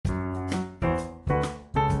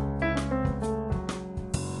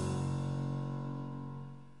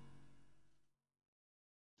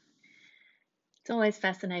It's always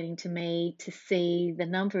fascinating to me to see the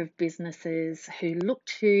number of businesses who look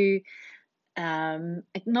to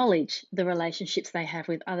acknowledge the relationships they have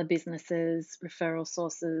with other businesses, referral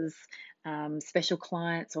sources, special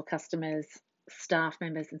clients or customers, staff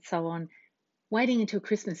members, and so on, waiting until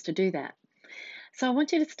Christmas to do that. So I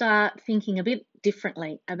want you to start thinking a bit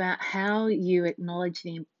differently about how you acknowledge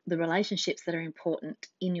the relationships that are important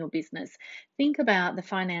in your business. Think about the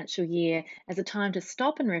financial year as a time to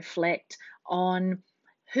stop and reflect on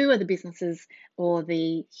who are the businesses or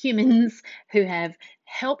the humans who have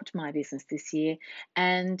helped my business this year,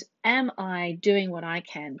 and am I doing what I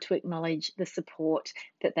can to acknowledge the support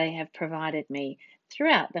that they have provided me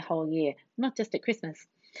throughout the whole year, not just at Christmas.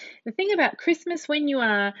 The thing about Christmas, when you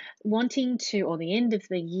are wanting to, or the end of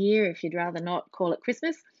the year, if you'd rather not call it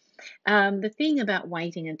Christmas, the thing about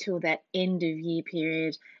waiting until that end of year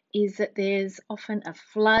period is that there's often a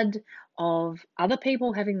flood of other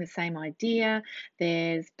people having the same idea.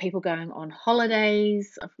 There's people going on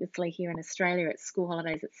holidays. Obviously, here in Australia, it's school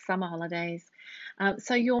holidays, it's summer holidays.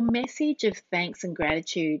 So, your message of thanks and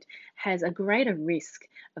gratitude has a greater risk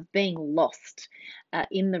of being lost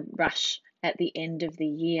in the rush at the end of the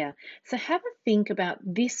year. So, have a think about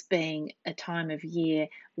this being a time of year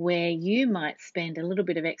where you might spend a little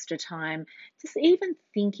bit of extra time just even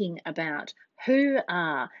thinking about who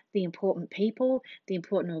are the important people, the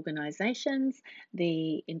important organizations,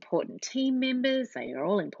 the important team members, they are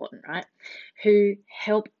all important, right? Who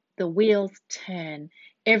help the wheels turn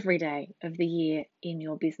every day of the year in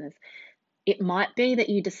your business. It might be that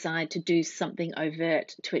you decide to do something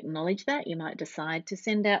overt to acknowledge that. You might decide to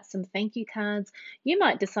send out some thank you cards. You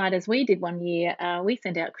might decide, as we did one year, we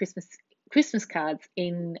sent out Christmas cards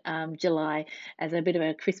in July as a bit of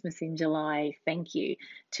a Christmas in July thank you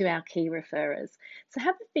to our key referrers. So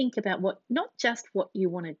have a think about what, not just what you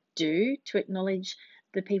want to do to acknowledge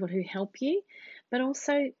the people who help you, but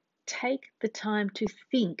also take the time to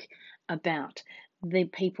think about the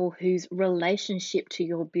people whose relationship to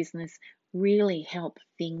your business really help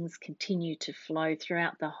things continue to flow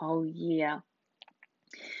throughout the whole year.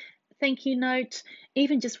 Thank you note,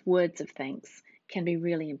 even just words of thanks can be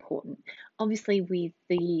really important. Obviously, with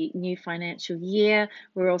the new financial year,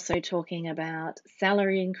 we're also talking about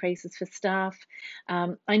salary increases for staff.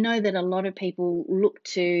 I know that a lot of people look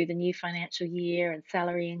to the new financial year and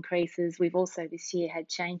salary increases. We've also this year had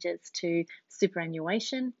changes to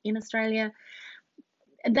superannuation in Australia.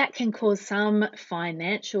 That can cause some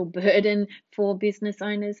financial burden for business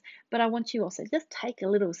owners, but I want you also just take a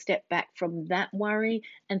little step back from that worry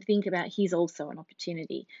and think about here's also an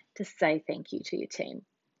opportunity to say thank you to your team.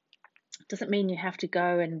 Doesn't mean you have to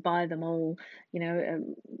go and buy them all, a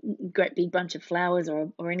great big bunch of flowers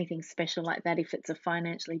or anything special like that if it's a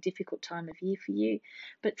financially difficult time of year for you.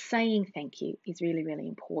 But saying thank you is really, really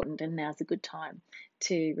important, and now's a good time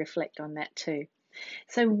to reflect on that too.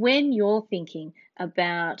 So when you're thinking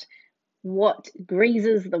about what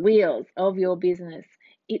greases the wheels of your business,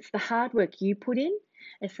 it's the hard work you put in,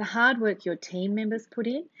 it's the hard work your team members put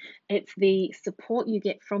in, it's the support you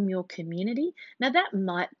get from your community. Now, that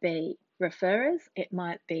might be referrers, it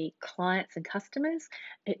might be clients and customers,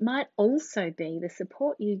 it might also be the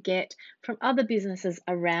support you get from other businesses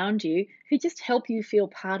around you who just help you feel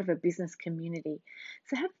part of a business community.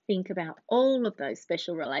 So have a think about all of those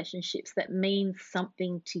special relationships that mean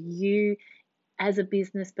something to you as a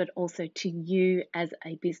business, but also to you as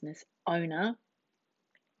a business owner.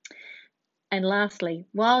 And lastly,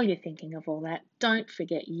 while you're thinking of all that, don't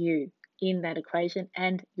forget you in that equation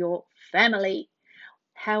and your family.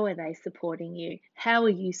 How are they supporting you? How are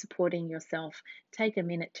you supporting yourself? Take a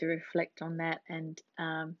minute to reflect on that, and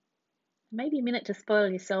maybe a minute to spoil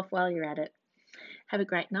yourself while you're at it. Have a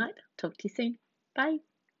great night. Talk to you soon. Bye.